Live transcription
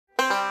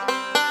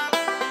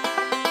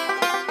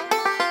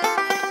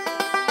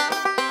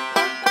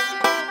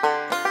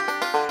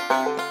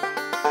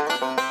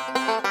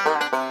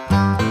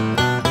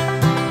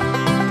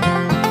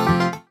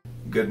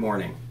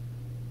morning,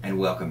 and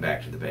welcome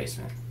back to the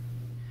basement.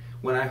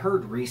 When I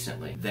heard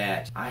recently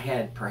that I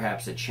had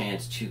perhaps a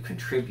chance to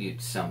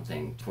contribute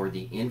something for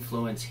the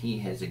influence he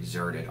has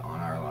exerted on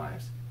our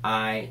lives,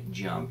 I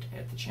jumped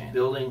at the chance.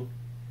 Building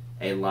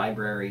a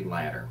library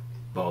ladder,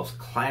 both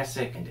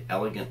classic and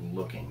elegant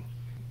looking,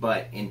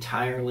 but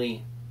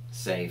entirely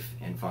safe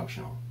and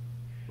functional.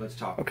 Let's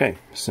talk. Okay,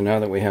 so now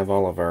that we have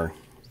all of our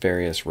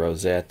various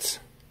rosettes,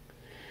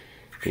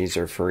 these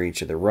are for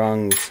each of the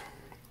rungs.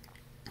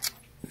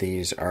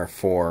 These are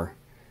for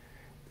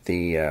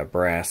the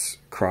brass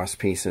cross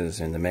pieces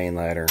in the main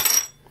ladder.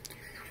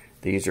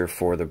 These are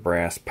for the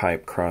brass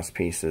pipe cross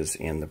pieces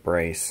in the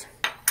brace.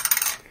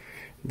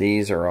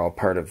 These are all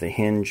part of the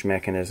hinge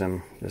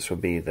mechanism. This will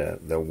be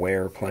the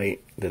wear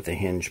plate that the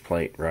hinge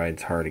plate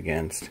rides hard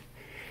against.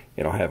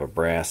 It'll have a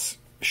brass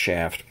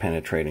shaft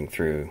penetrating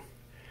through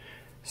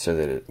so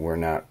that we're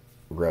not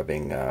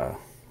rubbing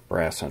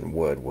brass on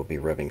wood. We'll be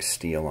rubbing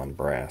steel on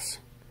brass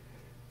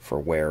for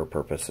wear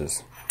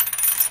purposes.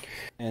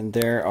 And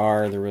there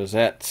are the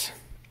rosettes,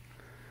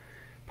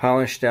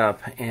 polished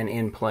up and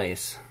in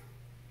place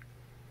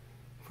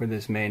for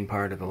this main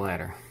part of the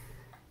ladder.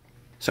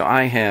 So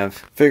I have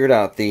figured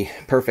out the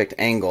perfect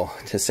angle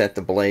to set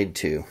the blade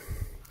to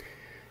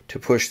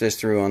push this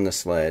through on the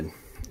sled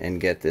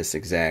and get this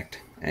exact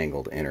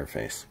angled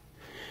interface.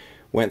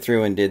 Went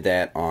through and did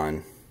that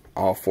on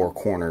all four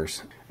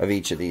corners of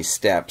each of these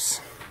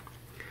steps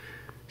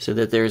so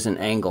that there's an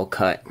angle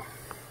cut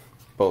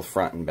both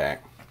front and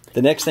back.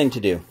 The next thing to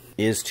do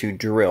is to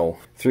drill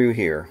through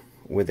here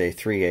with a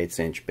 3/8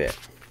 inch bit.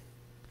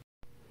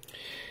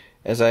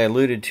 As I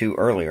alluded to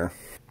earlier,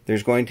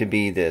 there's going to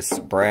be this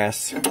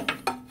brass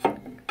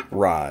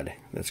rod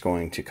that's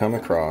going to come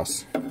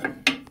across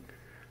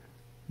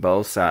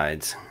both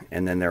sides,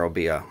 and then there will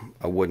be a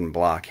wooden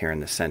block here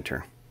in the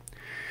center.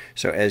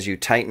 So as you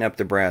tighten up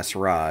the brass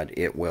rod,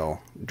 it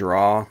will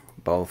draw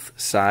both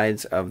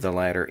sides of the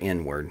ladder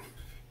inward,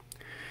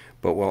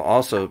 but will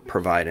also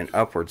provide an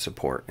upward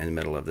support in the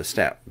middle of the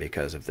step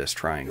because of this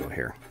triangle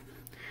here.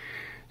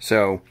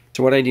 So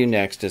what I do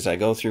next is I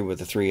go through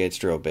with a 3/8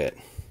 drill bit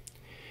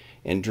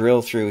and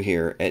drill through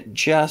here at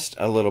just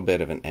a little bit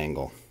of an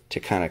angle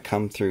to kind of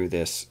come through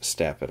this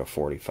step at a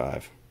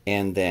 45.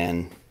 And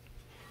then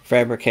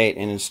fabricate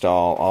and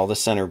install all the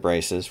center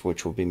braces,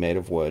 which will be made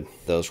of wood.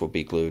 Those will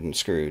be glued and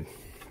screwed.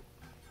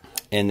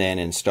 And then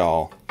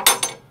install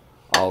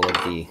all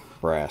of the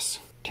brass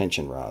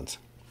tension rods.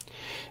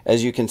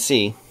 As you can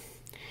see,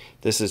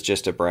 this is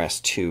just a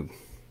brass tube,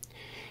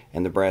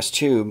 and the brass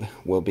tube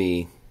will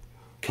be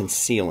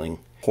concealing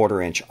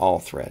 1/4 inch all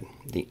thread.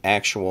 The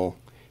actual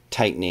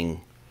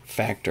tightening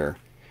factor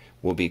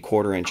will be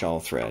 1/4 inch all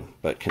thread,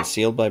 but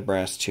concealed by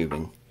brass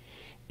tubing,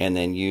 and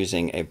then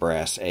using a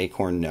brass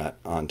acorn nut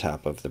on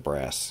top of the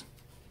brass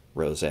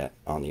rosette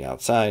on the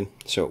outside,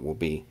 so it will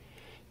be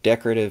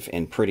decorative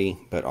and pretty,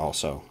 but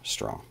also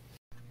strong.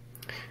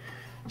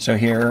 So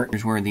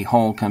here's where the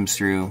hole comes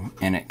through,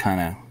 and it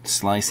kind of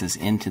slices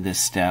into this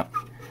step,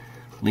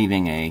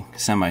 leaving a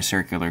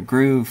semicircular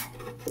groove,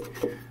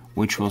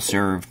 which will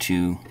serve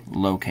to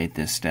locate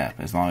this step.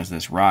 As long as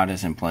this rod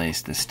is in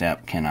place, the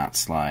step cannot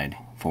slide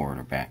forward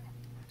or back.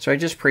 So I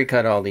just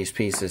pre-cut all these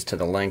pieces to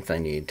the length I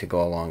need to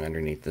go along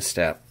underneath the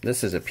step.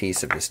 This is a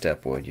piece of the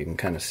step wood. You can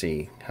kind of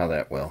see how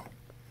that will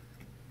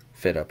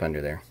fit up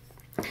under there.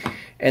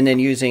 And then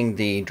using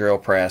the drill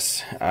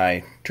press,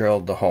 I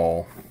drilled the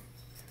hole,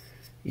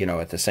 you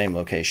know, at the same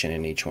location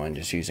in each one,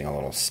 just using a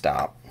little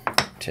stop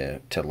to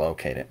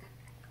locate it.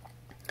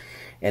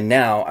 And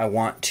now I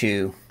want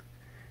to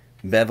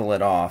bevel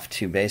it off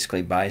to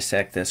basically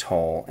bisect this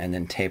hole and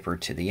then taper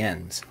to the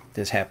ends.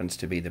 This happens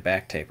to be the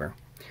back taper.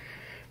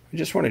 I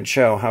just wanted to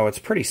show how it's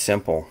pretty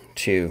simple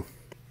to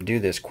do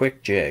this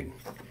quick jig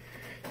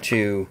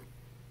to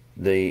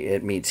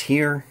it meets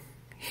here,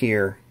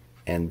 here,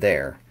 and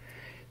there.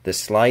 The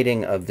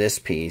sliding of this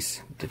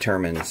piece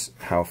determines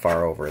how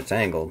far over it's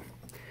angled.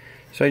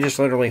 So I just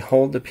literally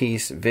hold the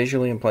piece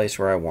visually in place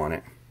where I want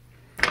it,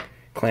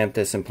 clamp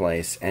this in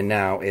place, and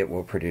now it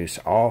will produce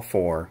all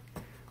four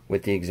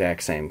with the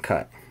exact same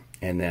cut.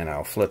 And then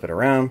I'll flip it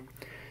around,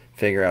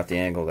 figure out the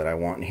angle that I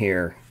want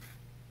here,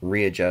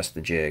 readjust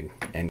the jig,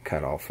 and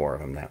cut all four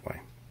of them that way.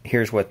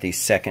 Here's what the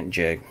second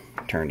jig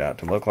turned out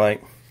to look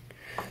like.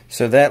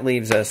 So that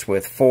leaves us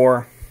with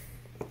 4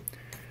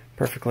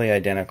 perfectly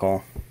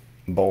identical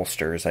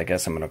bolsters. I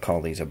guess I'm going to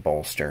call these a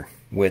bolster,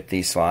 with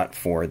the slot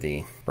for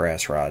the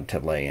brass rod to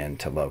lay in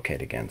to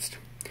locate against.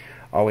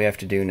 All we have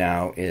to do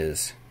now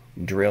is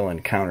drill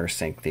and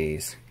countersink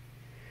these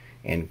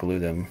and glue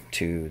them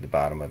to the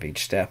bottom of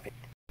each step.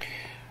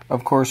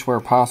 Of course, where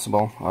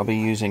possible, I'll be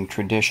using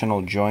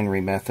traditional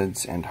joinery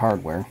methods and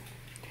hardware.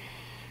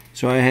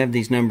 So I have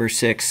these number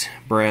 6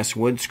 brass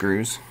wood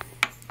screws.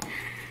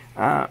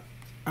 I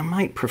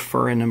might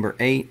prefer a number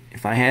 8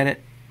 if I had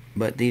it,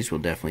 but these will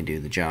definitely do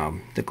the job.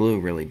 The glue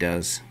really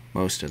does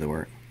most of the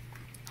work.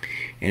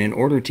 And in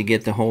order to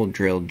get the hole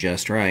drilled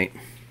just right,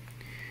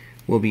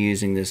 we'll be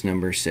using this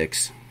number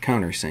 6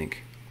 countersink.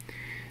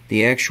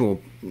 The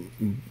actual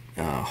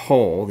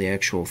hole, the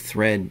actual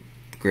thread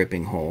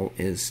gripping hole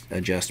is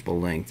adjustable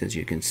length, as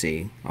you can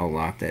see. I'll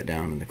lock that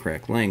down in the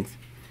correct length.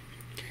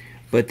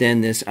 But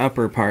then this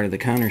upper part of the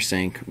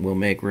countersink will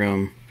make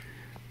room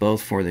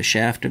both for the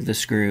shaft of the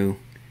screw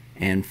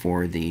and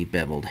for the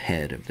beveled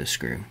head of the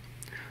screw,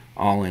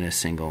 all in a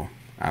single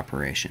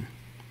operation.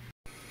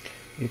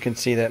 You can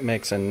see that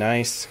makes a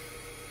nice,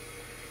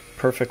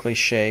 perfectly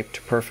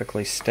shaped,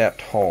 perfectly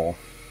stepped hole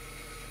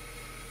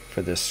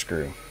for this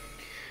screw.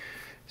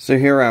 So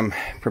here I'm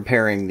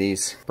preparing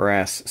these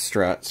brass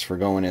struts for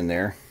going in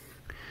there.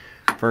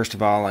 First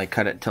of all, I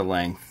cut it to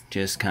length,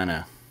 just kind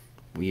of,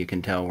 you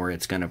can tell where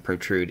it's going to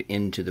protrude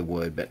into the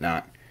wood, but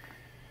not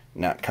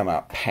come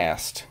out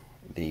past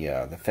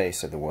the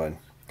face of the wood.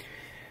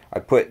 I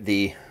put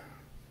the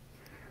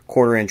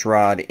 1/4 inch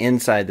rod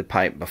inside the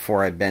pipe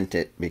before I bent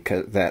it,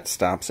 because that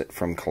stops it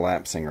from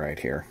collapsing right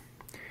here.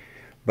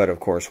 But of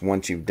course,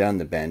 once you've done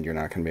the bend, you're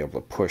not going to be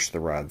able to push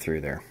the rod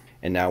through there.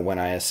 And now when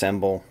I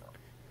assemble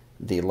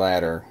the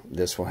ladder,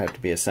 this will have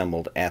to be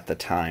assembled at the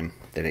time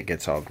that it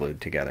gets all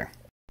glued together.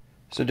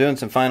 So doing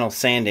some final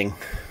sanding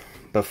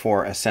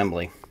before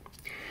assembly.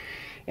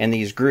 And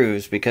these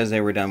grooves, because they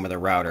were done with a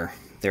router,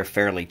 they're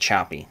fairly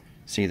choppy.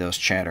 See those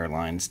chatter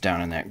lines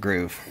down in that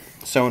groove.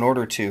 So in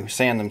order to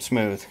sand them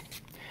smooth,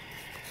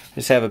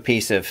 just have a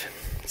piece of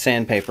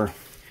sandpaper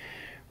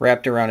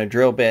wrapped around a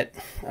drill bit,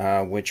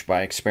 which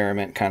by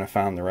experiment kind of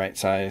found the right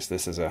size.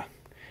 This is I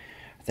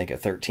think a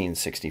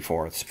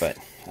 13/64, but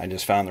I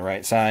just found the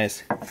right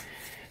size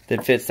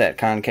that fits that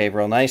concave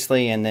real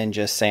nicely, and then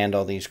just sand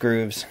all these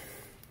grooves.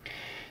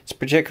 It's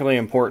particularly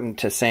important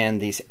to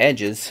sand these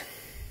edges,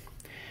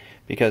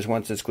 because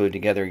once it's glued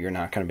together, you're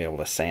not going to be able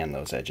to sand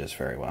those edges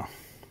very well.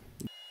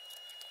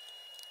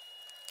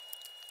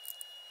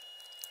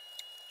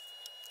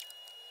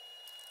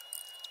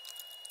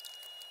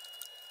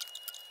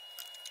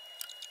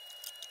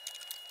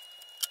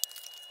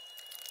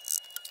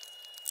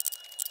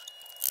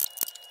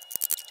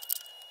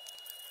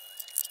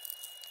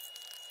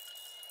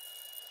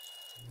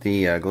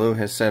 The glue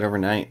has set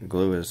overnight. The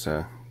glue is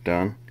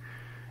done,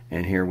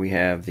 and here we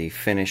have the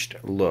finished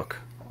look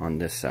on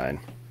this side.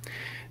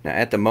 Now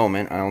at the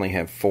moment I only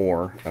have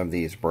 4 of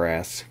these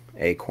brass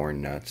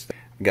acorn nuts.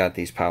 Got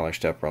these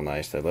polished up real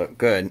nice. They look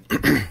good.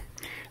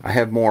 I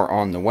have more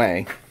on the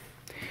way,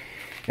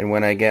 and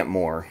when I get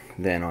more,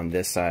 then on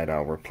this side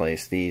I'll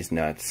replace these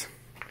nuts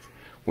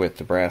with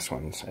the brass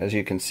ones. As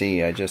you can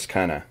see, I just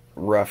kind of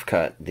rough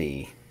cut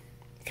the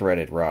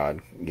threaded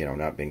rod, you know,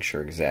 not being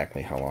sure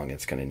exactly how long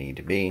it's going to need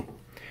to be.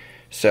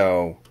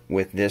 So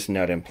with this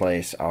nut in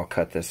place, I'll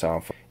cut this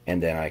off,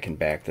 and then I can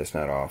back this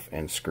nut off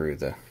and screw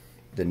the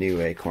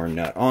new acorn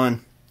nut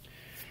on,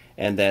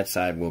 and that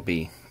side will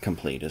be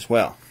complete as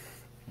well.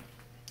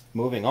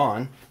 Moving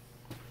on,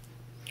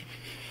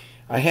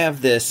 I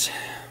have this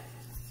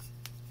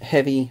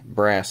heavy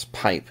brass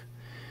pipe.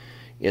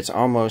 It's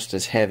almost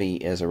as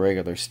heavy as a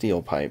regular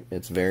steel pipe.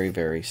 It's very,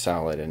 very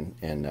solid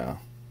and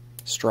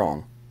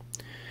strong.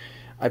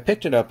 I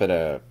picked it up at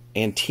a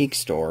antique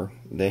store.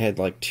 They had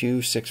like 2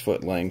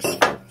 6-foot lengths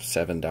for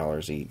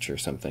 $7 each or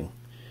something.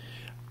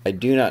 I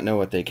do not know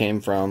what they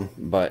came from,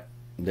 but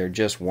they're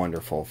just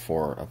wonderful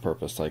for a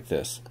purpose like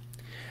this.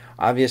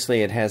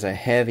 Obviously it has a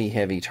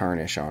heavy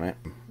tarnish on it.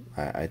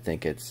 I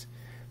think it's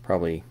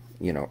probably,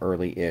 you know,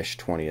 early-ish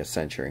 20th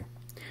century.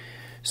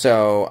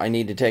 So I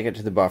need to take it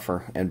to the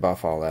buffer and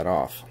buff all that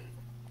off.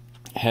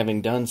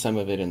 Having done some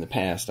of it in the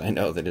past, I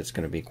know that it's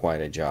going to be quite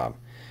a job.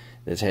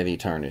 This heavy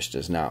tarnish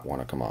does not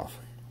want to come off.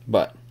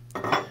 But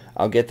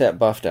I'll get that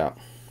buffed out.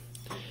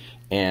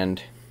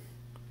 And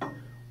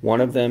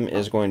one of them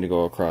is going to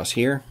go across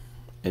here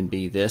and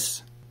be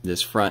this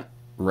front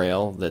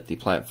rail that the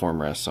platform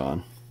rests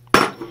on.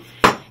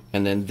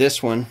 And then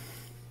this one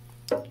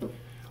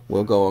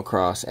will go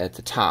across at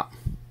the top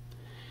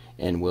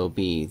and will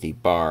be the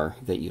bar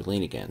that you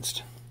lean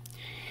against.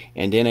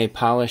 And in a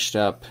polished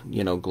up,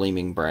 you know,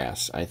 gleaming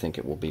brass, I think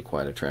it will be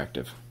quite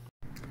attractive.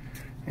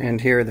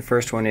 And here the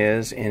first one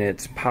is in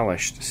its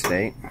polished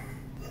state.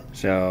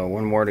 So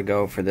one more to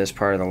go for this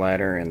part of the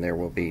ladder, and there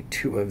will be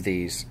 2 of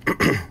these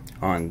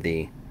on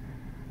the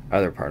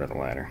other part of the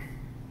ladder.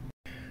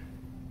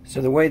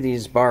 So the way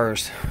these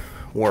bars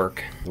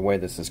work, the way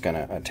this is going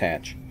to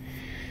attach,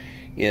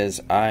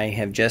 is I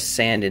have just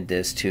sanded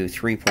this to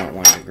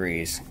 3.1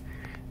 degrees.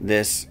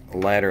 This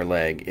ladder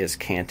leg is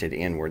canted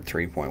inward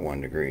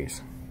 3.1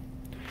 degrees.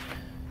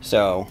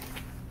 So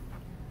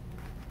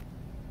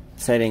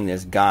setting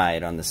this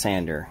guide on the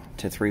sander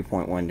to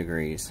 3.1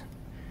 degrees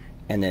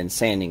and then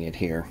sanding it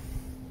here,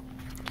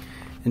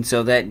 and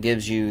so that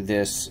gives you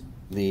this,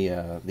 the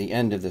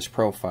end of this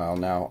profile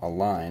now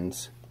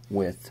aligns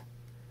with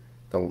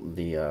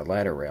the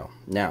ladder rail.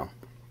 Now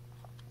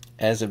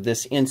as of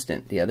this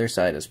instant, the other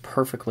side is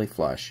perfectly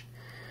flush.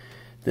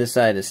 This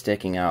side is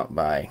sticking out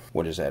by,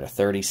 what is that, a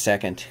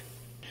 32nd?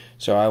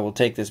 So I will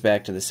take this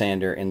back to the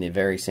sander in the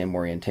very same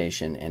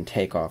orientation and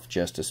take off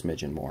just a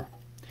smidgen more.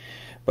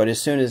 But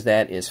as soon as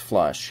that is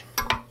flush,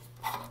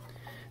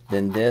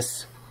 then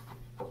this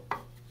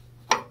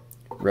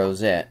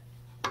rosette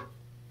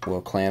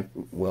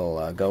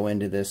will go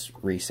into this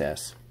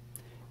recess.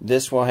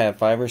 This will have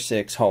 5 or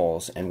 6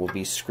 holes and will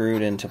be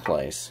screwed into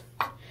place.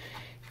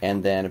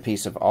 And then a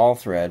piece of all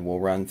thread will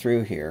run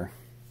through here,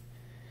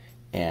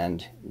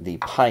 and the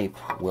pipe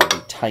will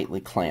be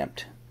tightly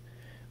clamped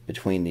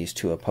between these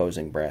two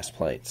opposing brass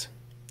plates.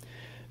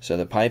 So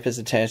the pipe is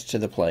attached to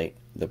the plate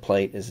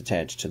is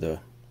attached to the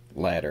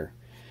ladder,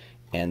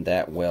 and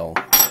that will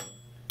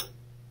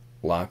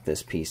lock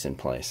this piece in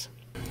place.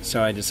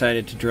 So I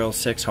decided to drill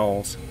 6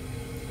 holes.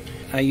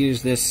 I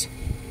use this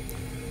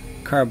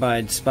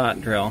carbide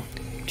spot drill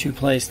to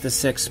place the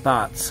 6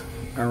 spots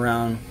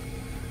around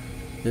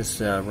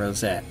this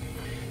rosette.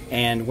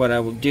 And what I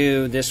will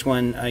do, this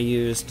one I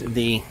used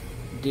the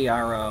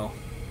DRO,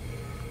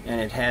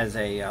 and it has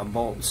a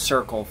bolt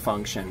circle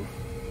function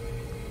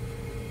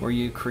where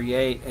you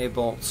create a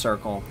bolt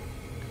circle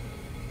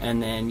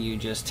and then you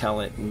just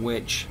tell it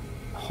which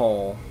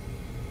hole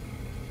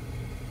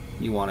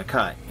you want to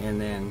cut, and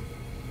then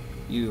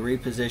you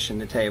reposition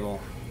the table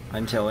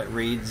until it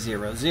reads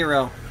 0,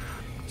 0.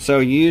 So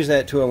you use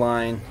that to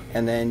align,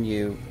 and then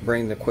you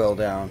bring the quill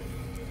down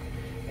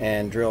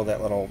and drill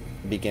that little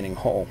beginning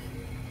hole.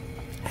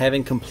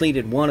 Having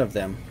completed one of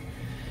them,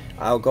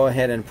 I'll go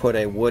ahead and put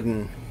a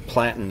wooden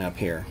platen up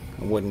here,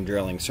 a wooden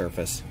drilling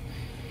surface,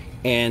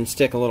 and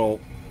stick a little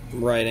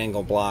right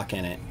angle block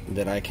in it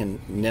that I can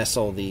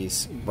nestle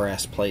these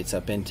brass plates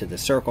up into the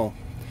circle,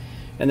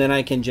 and then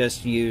I can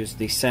just use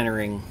the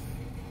centering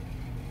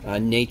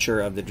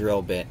nature of the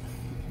drill bit.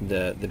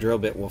 The drill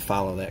bit will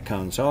follow that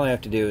cone, so all I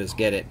have to do is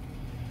get it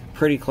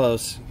pretty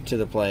close to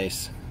the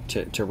place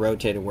to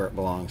rotate it where it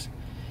belongs,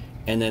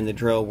 and then the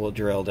drill will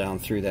drill down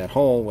through that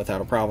hole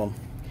without a problem.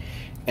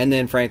 And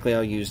then frankly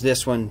I'll use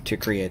this one to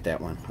create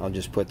that one. I'll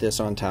just put this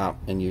on top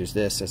and use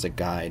this as a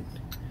guide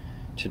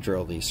to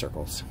drill these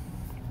circles.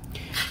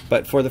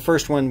 But for the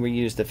first one we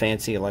used the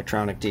fancy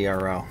electronic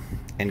DRO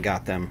and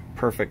got them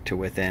perfect to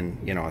within,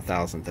 you know,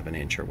 1/1000th of an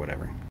inch or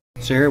whatever.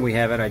 So here we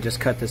have it. I just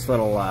cut this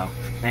little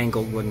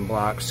angled wooden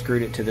block,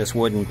 screwed it to this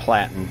wooden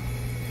platen,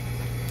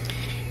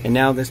 and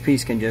now this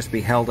piece can just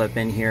be held up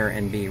in here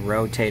and be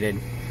rotated.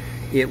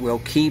 It will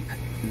keep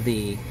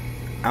the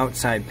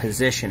outside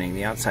positioning,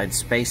 the outside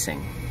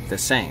spacing, the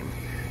same.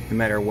 No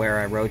matter where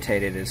I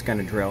rotate it, it's going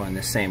to drill in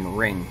the same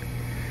ring.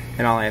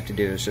 And all I have to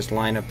do is just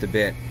line up the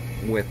bit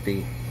with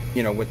the,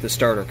 you know, with the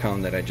starter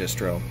cone that I just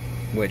drilled,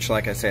 which,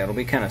 like I say, it'll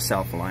be kind of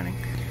self-aligning.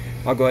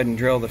 I'll go ahead and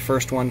drill the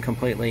first one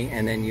completely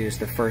and then use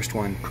the first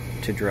one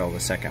to drill the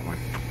second one.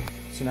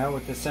 So now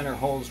with the center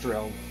holes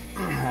drilled,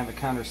 I have a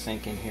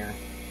countersink in here,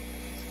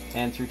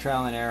 and through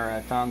trial and error I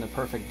found the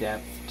perfect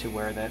depth to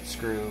where that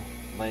screw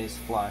lays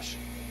flush.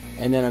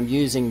 And then I'm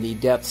using the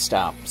depth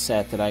stop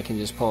set that I can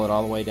just pull it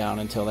all the way down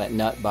until that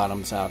nut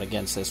bottoms out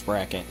against this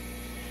bracket,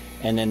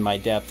 and then my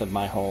depth of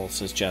my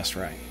holes is just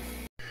right.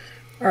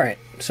 Alright,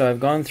 so I've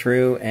gone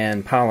through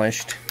and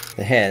polished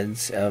the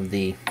heads of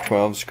the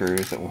 12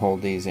 screws that will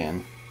hold these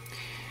in,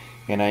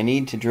 and I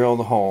need to drill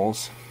the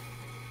holes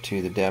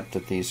to the depth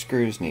that these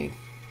screws need.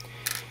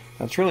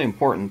 Now it's really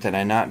important that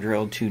I not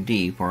drill too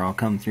deep or I'll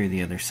come through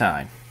the other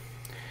side.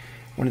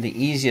 One of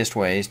the easiest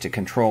ways to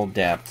control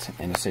depth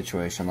in a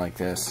situation like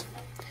this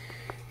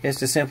is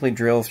to simply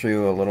drill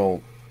through a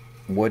little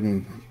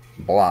wooden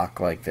block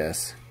like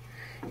this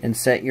and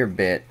set your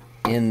bit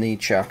in the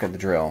chuck of the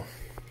drill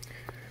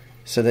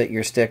so that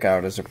your stick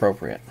out is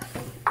appropriate.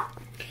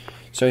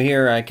 So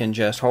here I can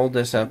just hold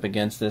this up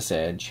against this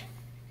edge,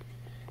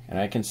 and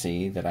I can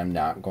see that I'm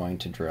not going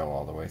to drill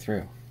all the way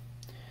through.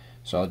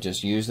 So I'll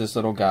just use this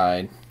little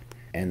guide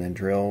and then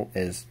drill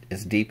as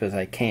deep as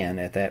I can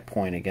at that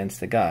point against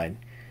the guide,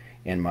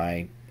 and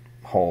my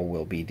hole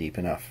will be deep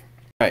enough.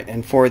 Alright,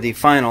 and for the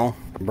final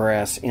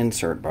brass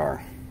insert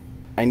bar,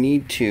 I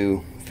need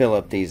to fill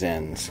up these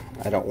ends.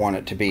 I don't want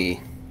it to be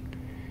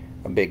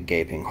a big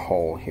gaping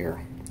hole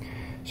here.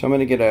 So I'm going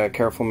to get a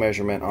careful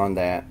measurement on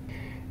that,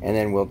 and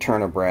then we'll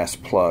turn a brass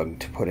plug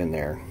to put in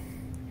there.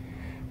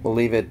 We'll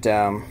leave it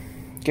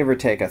give or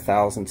take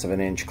 1/1000th of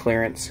an inch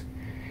clearance,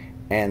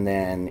 and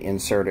then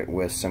insert it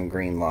with some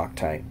green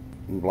Loctite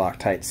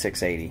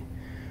 680,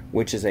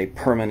 which is a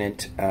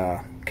permanent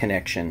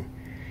connection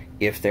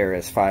if there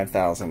is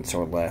 5/1000ths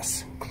or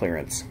less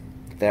clearance.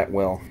 That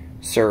will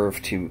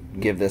serve to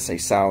give this a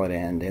solid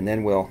end, and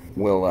then we'll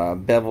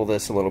bevel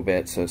this a little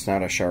bit so it's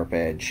not a sharp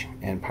edge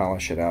and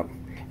polish it up.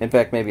 In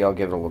fact, maybe I'll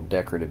give it a little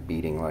decorative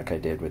beading like I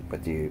did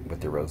with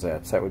the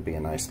rosettes. That would be a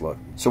nice look.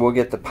 So we'll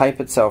get the pipe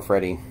itself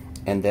ready,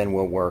 and then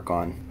we'll work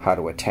on how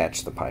to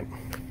attach the pipe.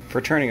 For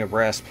turning a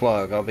brass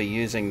plug, I'll be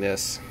using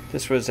this.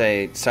 This was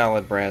a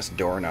solid brass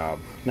doorknob.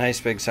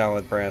 Nice big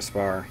solid brass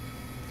bar.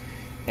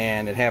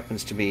 And it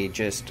happens to be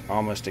just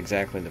almost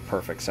exactly the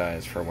perfect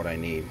size for what I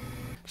need.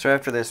 So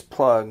after this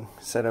plug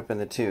set up in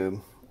the tube,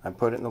 I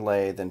put it in the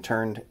lathe and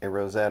turned a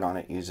rosette on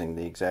it using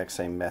the exact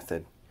same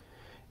method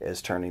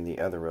as turning the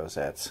other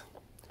rosettes.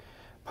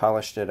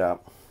 Polished it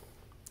up.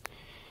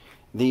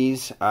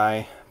 These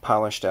I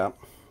polished up,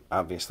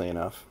 obviously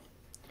enough,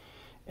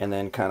 and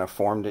then kind of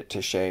formed it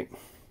to shape.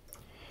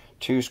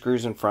 2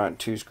 screws in front,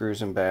 2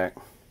 screws in back,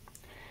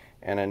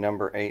 and a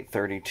number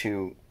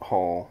 832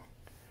 hole,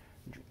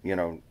 you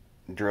know,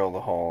 drill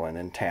the hole and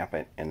then tap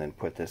it and then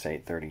put this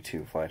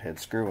 832 flathead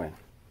screw in.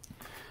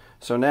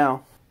 So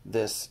now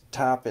this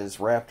top is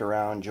wrapped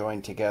around,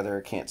 joined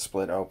together, can't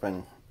split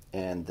open,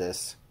 and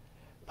this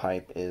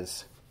pipe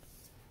is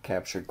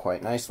captured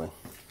quite nicely.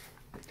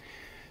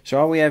 So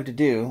all we have to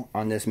do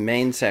on this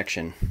main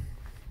section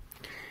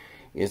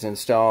is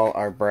install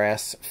our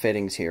brass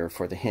fittings here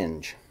for the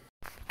hinge.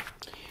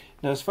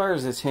 Now as far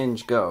as this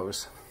hinge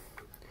goes,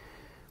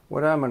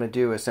 what I'm going to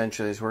do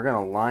essentially is we're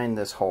going to line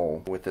this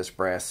hole with this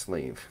brass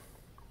sleeve.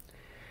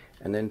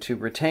 And then to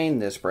retain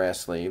this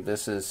brass sleeve,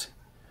 this is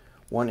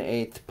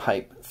 1/8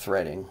 pipe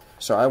threading.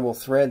 So I will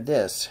thread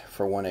this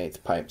for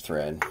 1/8 pipe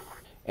thread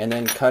and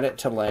then cut it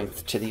to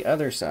length to the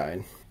other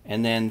side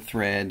and then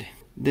thread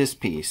this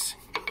piece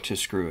to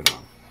screw it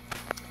on.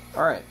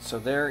 Alright, so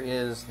there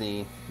is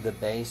the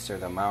base or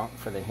the mount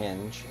for the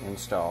hinge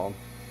installed.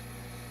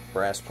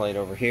 Brass plate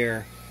over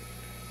here,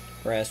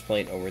 brass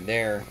plate over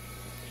there.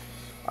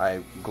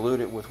 I glued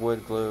it with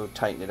wood glue,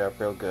 tightened it up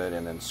real good,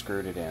 and then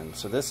screwed it in.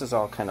 So this is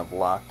all kind of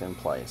locked in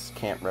place.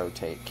 Can't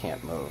rotate,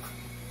 can't move.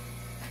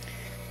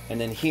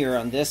 And then here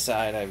on this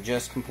side, I've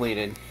just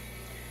completed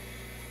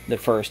the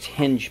first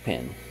hinge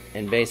pin.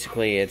 And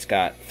basically it's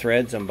got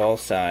threads on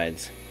both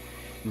sides.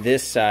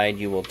 This side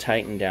you will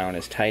tighten down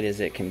as tight as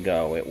it can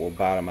go. It will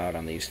bottom out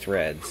on these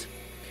threads.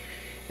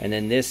 And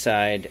then this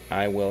side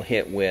I will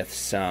hit with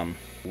some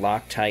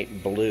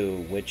Loctite blue,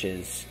 which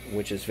is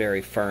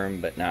very firm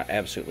but not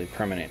absolutely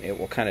permanent. It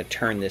will kind of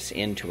turn this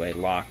into a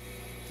lock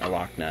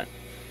nut,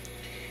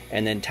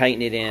 and then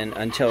tighten it in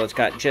until it's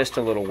got just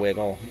a little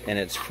wiggle and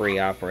it's free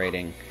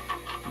operating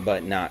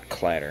but not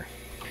clatter.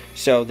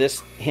 So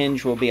this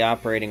hinge will be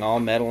operating all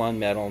metal on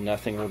metal,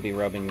 nothing will be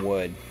rubbing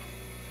wood,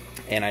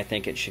 and I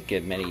think it should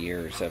give many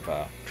years of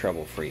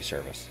trouble-free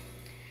service.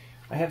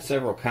 I have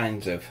several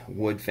kinds of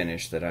wood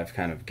finish that I've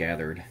kind of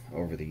gathered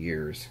over the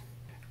years.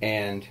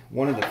 And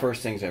one of the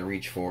first things I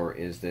reach for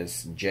is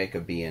this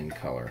Jacobean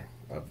color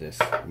of this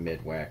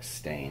mid-wax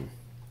stain.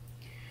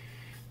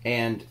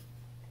 And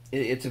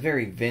it's a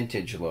very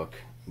vintage look,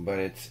 but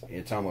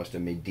it's almost a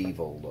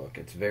medieval look.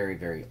 It's very,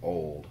 very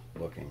old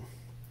looking.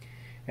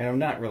 And I'm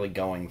not really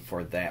going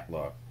for that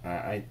look.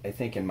 I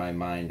think in my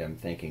mind I'm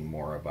thinking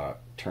more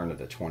about turn of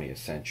the 20th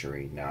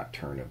century, not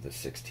turn of the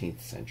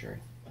 16th century.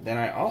 Then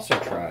I also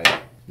tried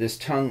this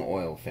tung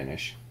oil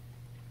finish,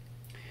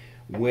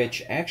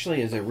 which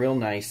actually is a real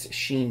nice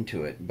sheen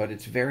to it, but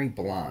it's very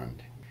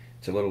blonde.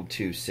 It's a little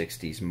too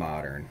 60s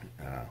modern,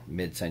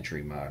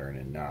 mid-century modern,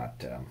 and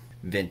not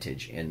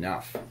vintage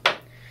enough.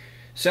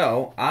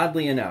 So,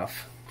 oddly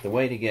enough, the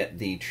way to get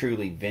the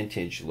truly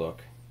vintage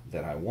look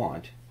that I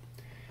want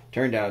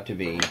turned out to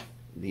be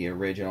the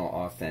original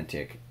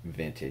authentic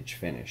vintage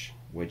finish,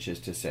 which is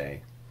to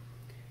say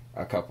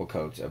a couple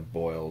coats of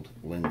boiled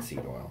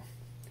linseed oil.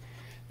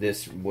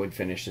 This wood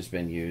finish has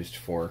been used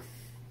for,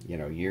 you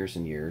know, years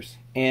and years,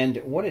 and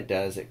what it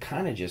does, it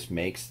kind of just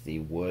makes the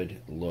wood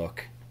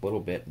look a little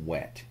bit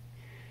wet.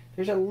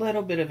 There's a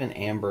little bit of an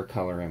amber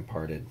color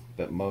imparted,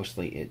 but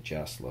mostly it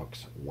just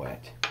looks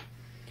wet.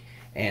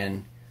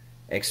 And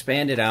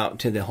expanded out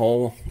to the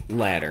whole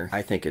ladder,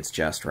 I think it's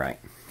just right.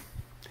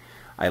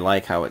 I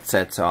like how it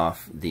sets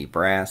off the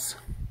brass.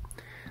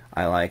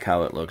 I like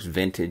how it looks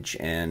vintage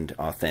and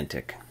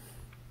authentic.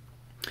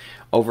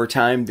 Over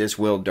time this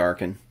will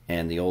darken,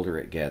 and the older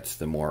it gets,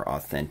 the more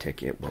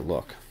authentic it will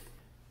look.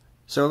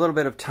 So a little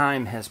bit of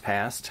time has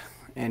passed,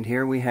 and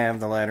here we have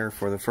the ladder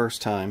for the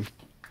first time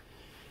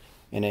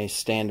in a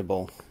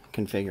standable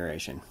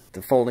configuration.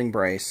 The folding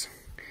brace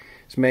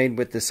is made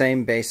with the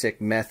same basic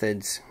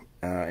methods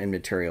and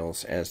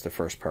materials as the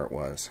first part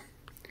was.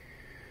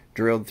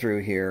 Drilled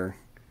through here,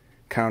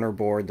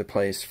 counterbored the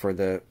place for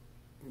the,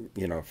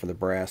 for the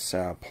brass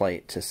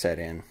plate to set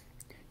in.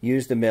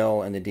 Use the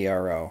mill and the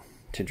DRO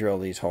to drill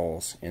these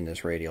holes in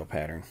this radial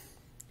pattern.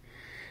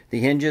 The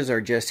hinges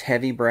are just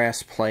heavy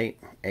brass plate,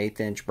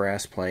 1/8"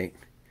 brass plate,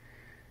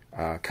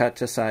 cut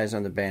to size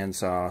on the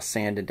bandsaw,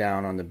 sanded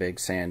down on the big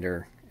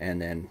sander,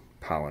 and then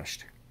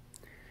polished.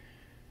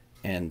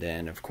 And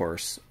then, of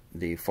course,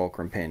 the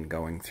fulcrum pin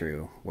going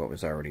through what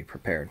was already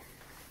prepared.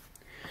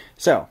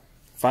 So,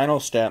 final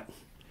step,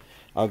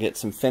 I'll get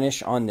some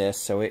finish on this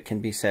so it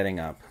can be setting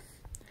up,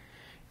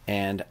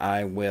 and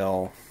I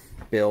will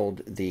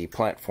build the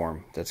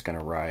platform that's going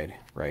to ride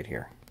right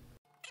here.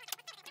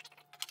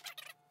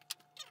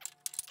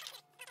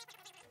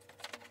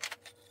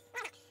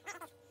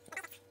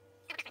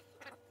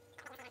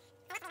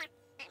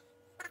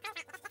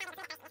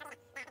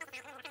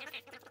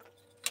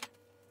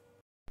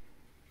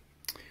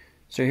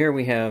 So here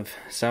we have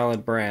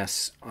solid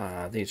brass.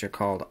 These are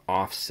called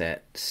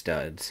offset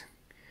studs.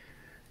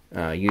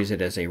 Use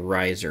it as a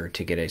riser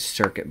to get a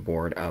circuit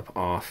board up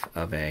off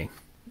of a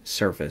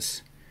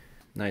surface.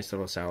 Nice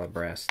little solid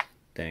brass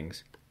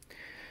things.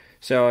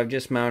 So I've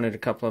just mounted a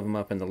couple of them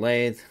up in the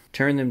lathe,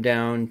 turned them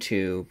down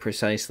to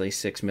precisely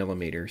 6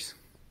 millimeters,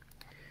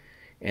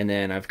 and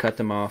then I've cut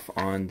them off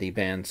on the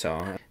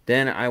bandsaw.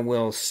 Then I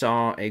will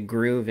saw a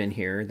groove in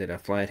here that a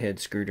flathead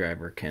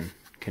screwdriver can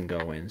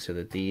go in so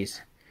that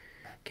these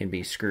can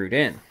be screwed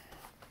in.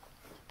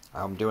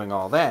 I'm doing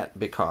all that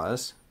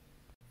because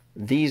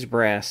these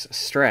brass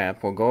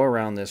strap will go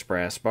around this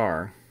brass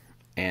bar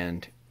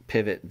and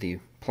pivot the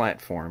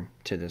platform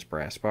to this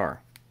brass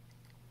bar.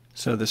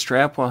 So the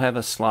strap will have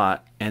a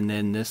slot, and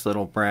then this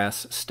little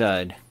brass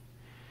stud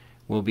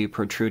will be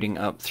protruding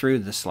up through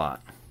the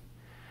slot,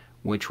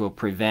 which will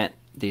prevent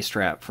the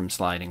strap from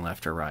sliding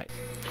left or right.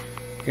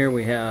 Here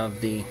we have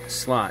the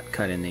slot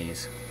cut in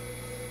these.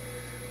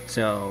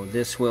 So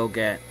this will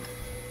get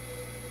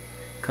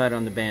cut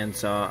on the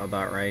bandsaw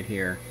about right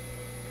here.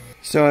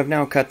 So I've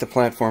now cut the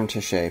platform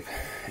to shape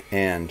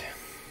and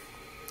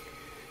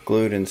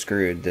glued and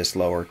screwed this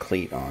lower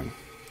cleat on.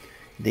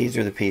 These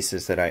are the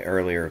pieces that I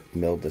earlier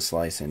milled the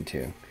slice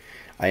into.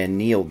 I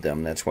annealed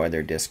them, that's why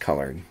they're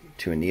discolored.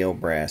 To anneal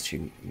brass,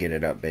 you get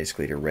it up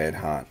basically to red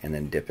hot and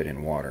then dip it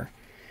in water.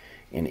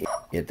 And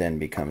it then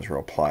becomes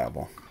real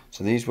pliable.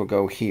 So these will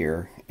go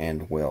here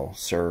and will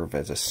serve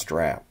as a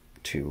strap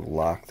to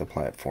lock the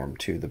platform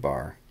to the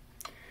bar.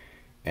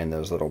 And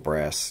those little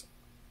brass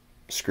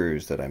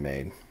screws that I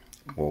made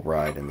will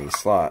ride in these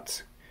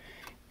slots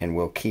and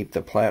will keep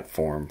the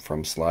platform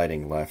from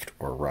sliding left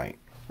or right.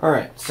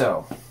 Alright,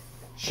 so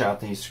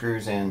shot these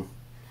screws in.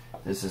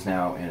 This is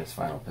now in its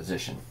final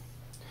position.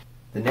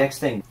 The next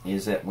thing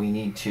is that we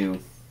need to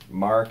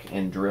mark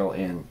and drill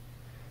in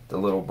the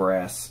little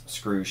brass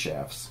screw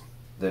shafts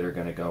that are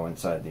going to go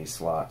inside these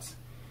slots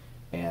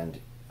and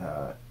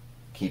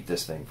keep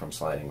this thing from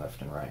sliding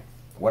left and right.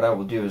 What I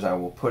will do is I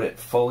will put it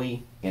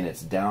fully in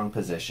its down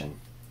position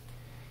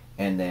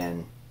and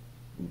then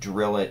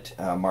drill it,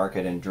 mark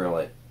it and drill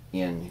it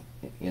in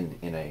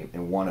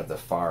one of the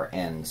far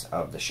ends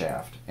of the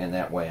shaft, and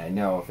that way I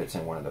know if it's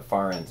in one of the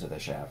far ends of the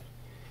shaft,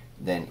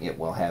 then it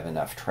will have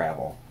enough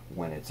travel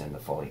when it's in the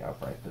fully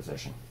upright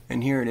position.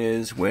 And here it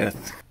is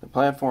with the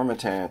platform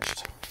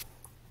attached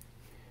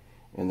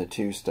and the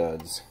two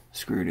studs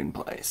screwed in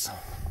place.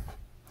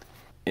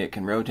 It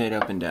can rotate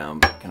up and down,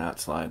 but cannot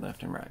slide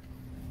left and right.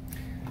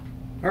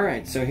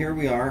 Alright, so here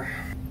we are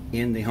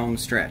in the home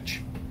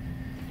stretch.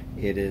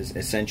 It is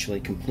essentially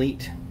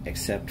complete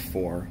except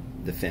for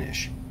the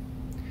finish.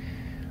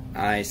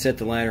 I set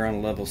the ladder on a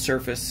level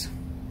surface,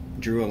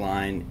 drew a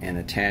line, and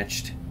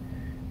attached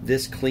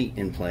this cleat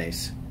in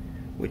place,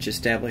 which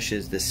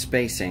establishes the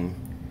spacing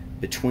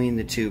between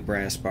the two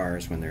brass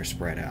bars when they're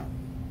spread out.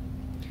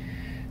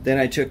 Then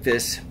I took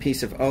this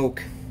piece of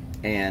oak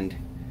and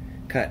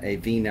cut a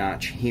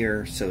V-notch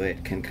here so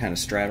it can kind of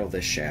straddle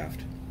this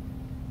shaft.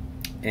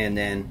 And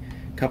then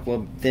a couple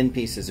of thin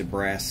pieces of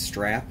brass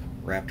strap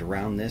wrapped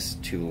around this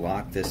to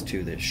lock this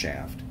to this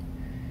shaft.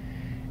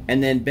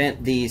 And then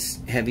bent these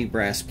heavy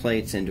brass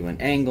plates into an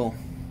angle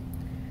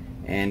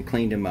and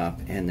cleaned them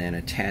up and then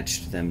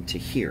attached them to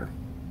here.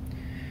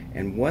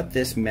 And what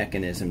this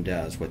mechanism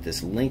does, what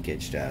this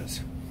linkage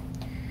does,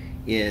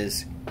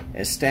 is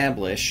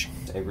establish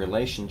a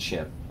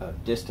relationship, a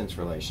distance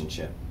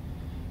relationship,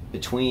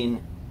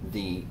 between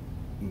the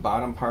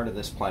bottom part of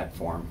this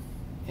platform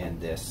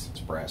and this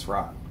brass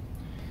rod.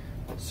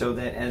 So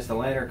that as the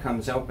ladder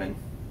comes open,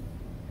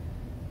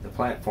 the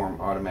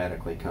platform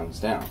automatically comes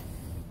down.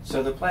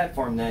 So the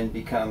platform then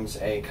becomes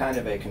a kind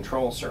of a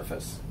control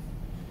surface.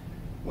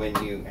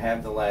 When you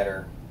have the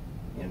ladder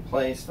in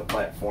place, the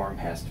platform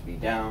has to be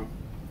down,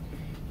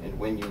 and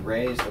when you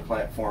raise the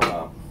platform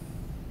up,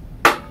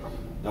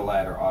 the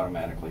ladder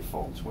automatically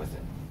folds with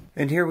it.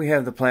 And here we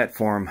have the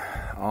platform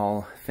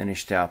all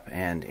finished up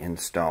and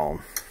installed.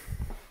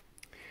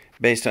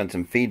 Based on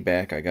some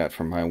feedback I got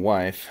from my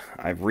wife,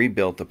 I've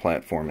rebuilt the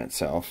platform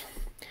itself.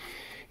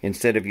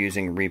 Instead of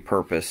using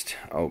repurposed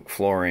oak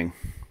flooring,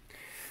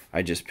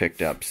 I just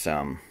picked up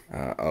some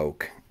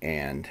oak,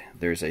 and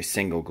there's a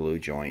single glue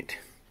joint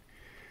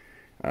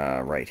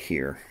right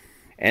here.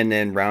 And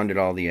then rounded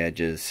all the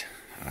edges,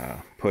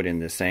 put in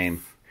the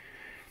same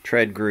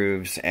tread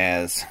grooves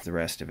as the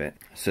rest of it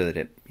so that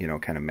it,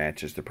 kind of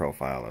matches the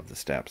profile of the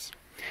steps.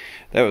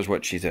 That was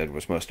what she said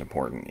was most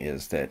important,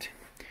 is that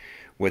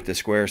with the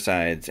square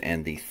sides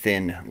and the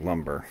thin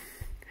lumber,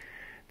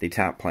 the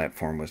top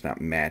platform was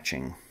not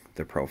matching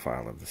the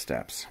profile of the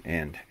steps,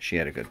 and she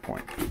had a good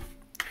point.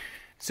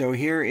 So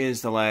here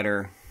is the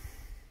ladder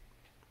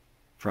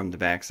from the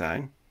back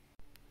side,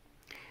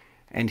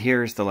 and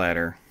here's the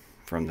ladder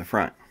from the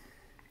front.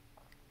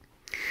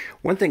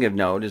 One thing of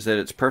note is that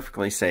it's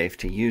perfectly safe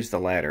to use the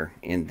ladder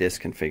in this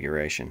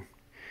configuration.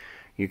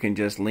 You can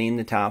just lean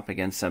the top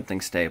against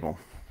something stable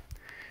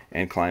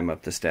and climb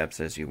up the steps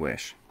as you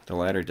wish. The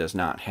ladder does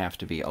not have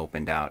to be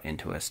opened out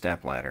into a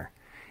step ladder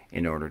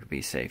in order to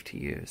be safe to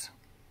use.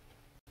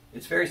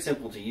 It's very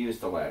simple to use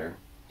the ladder.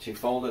 To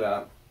fold it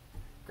up,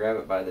 grab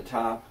it by the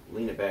top,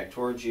 lean it back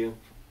towards you,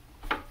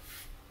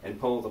 and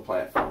pull the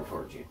platform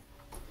towards you.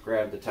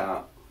 Grab the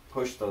top,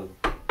 push the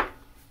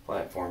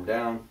platform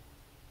down,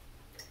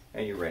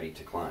 and you're ready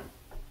to climb.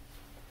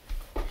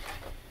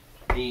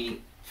 The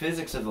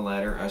physics of the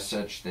ladder are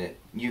such that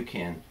you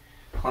can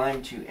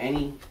climb to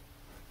any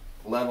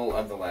level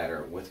of the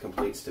ladder with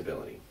complete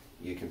stability.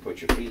 You can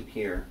put your feet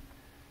here,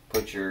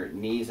 put your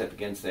knees up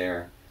against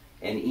there,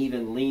 and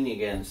even lean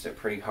against it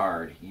pretty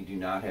hard. You do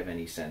not have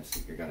any sense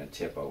that you're going to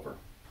tip over.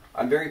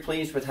 I'm very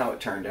pleased with how it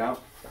turned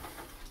out.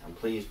 I'm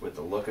pleased with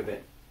the look of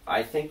it.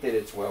 I think that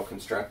it's well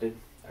constructed.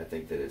 I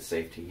think that it's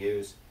safe to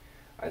use.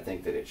 I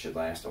think that it should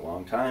last a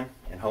long time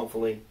and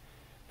hopefully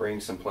bring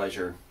some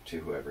pleasure to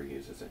whoever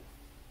uses it.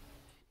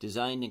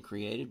 Designed and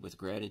created with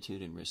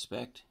gratitude and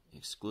respect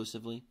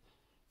exclusively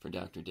for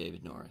Dr.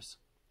 David Norris.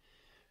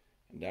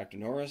 And Dr.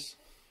 Norris,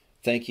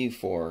 thank you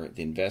for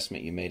the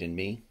investment you made in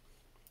me.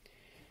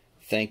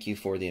 Thank you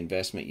for the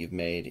investment you've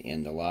made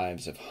in the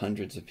lives of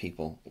hundreds of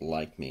people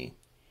like me.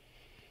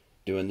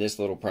 Doing this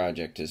little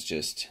project is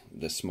just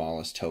the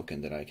smallest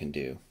token that I can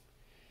do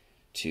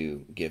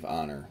to give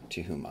honor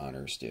to whom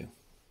honor is due.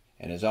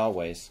 And as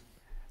always,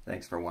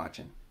 thanks for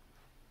watching.